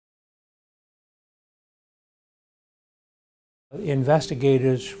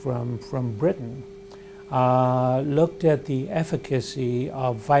Investigators from Britain looked at the efficacy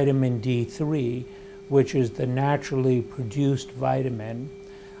of vitamin D3, which is the naturally produced vitamin,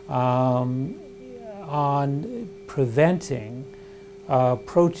 on preventing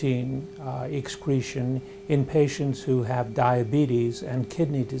protein excretion in patients who have diabetes and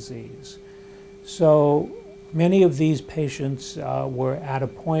kidney disease. So many of these patients were at a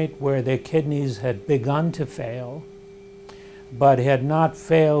point where their kidneys had begun to fail, but had not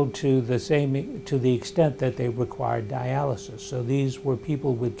failed to the extent that they required dialysis. So these were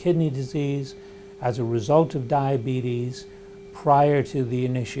people with kidney disease as a result of diabetes prior to the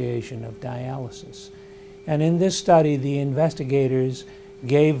initiation of dialysis. And in this study, the investigators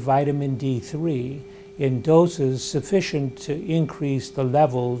gave vitamin D3 in doses sufficient to increase the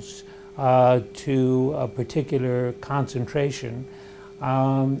levels to a particular concentration,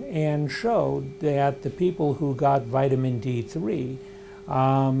 and showed that the people who got vitamin D3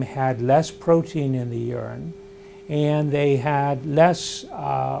 had less protein in the urine, and they had less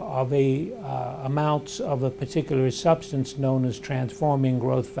amounts of a particular substance known as transforming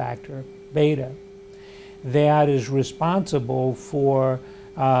growth factor beta that is responsible for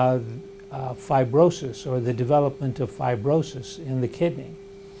fibrosis, or the development of fibrosis in the kidney.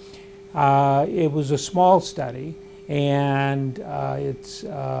 It was a small study, and it's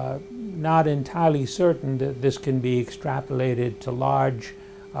not entirely certain that this can be extrapolated to large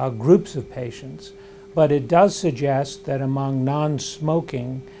groups of patients, but it does suggest that among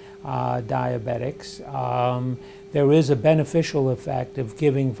non-smoking diabetics, there is a beneficial effect of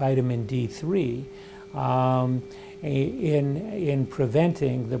giving vitamin D3 in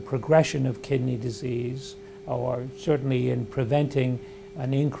preventing the progression of kidney disease, or certainly in preventing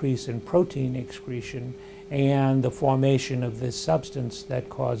an increase in protein excretion and the formation of this substance that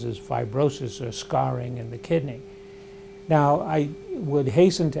causes fibrosis or scarring in the kidney. Now, I would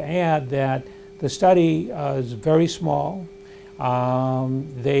hasten to add that the study is very small.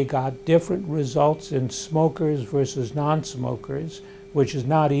 They got different results in smokers versus non-smokers, which is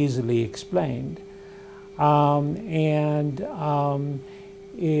not easily explained. The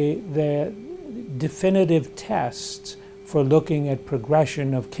definitive tests for looking at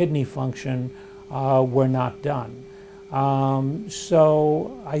progression of kidney function were not done.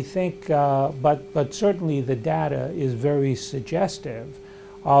 So I think, but certainly the data is very suggestive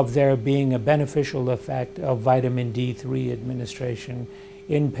of there being a beneficial effect of vitamin D3 administration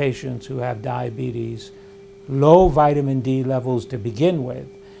in patients who have diabetes, low vitamin D levels to begin with,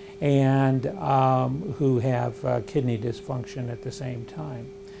 and who have kidney dysfunction at the same time.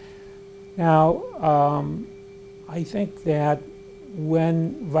 Now, I think that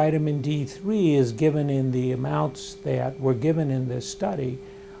when vitamin D3 is given in the amounts that were given in this study,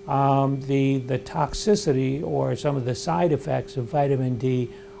 the toxicity or some of the side effects of vitamin D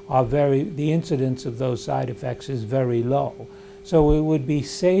are the incidence of those side effects is very low. So it would be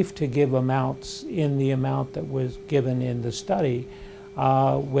safe to give amounts in the amount that was given in the study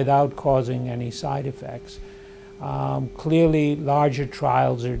without causing any side effects. Clearly, larger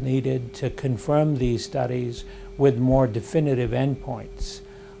trials are needed to confirm these studies with more definitive endpoints.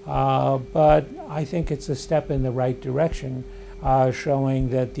 But I think it's a step in the right direction, showing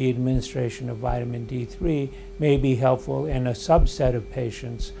that the administration of vitamin D3 may be helpful in a subset of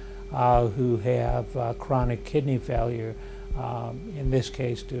patients who have chronic kidney failure, in this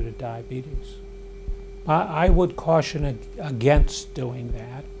case due to diabetes. I would caution against doing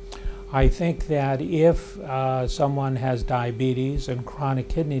that. I think that if someone has diabetes and chronic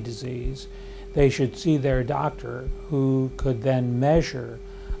kidney disease, they should see their doctor, who could then measure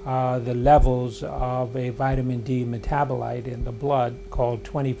the levels of a vitamin D metabolite in the blood called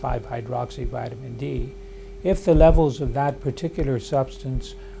 25-hydroxyvitamin D. If the levels of that particular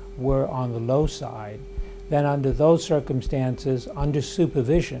substance were on the low side, then under those circumstances, under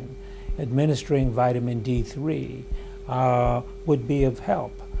supervision, administering vitamin D3 would be of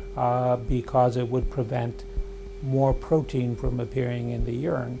help because it would prevent more protein from appearing in the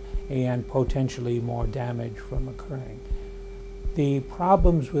urine and potentially more damage from occurring. The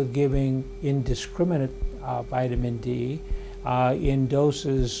problems with giving indiscriminate vitamin D in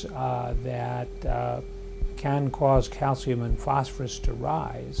doses that can cause calcium and phosphorus to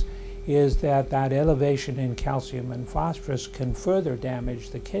rise is that elevation in calcium and phosphorus can further damage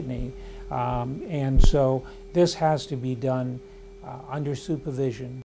the kidney, and so this has to be done under supervision.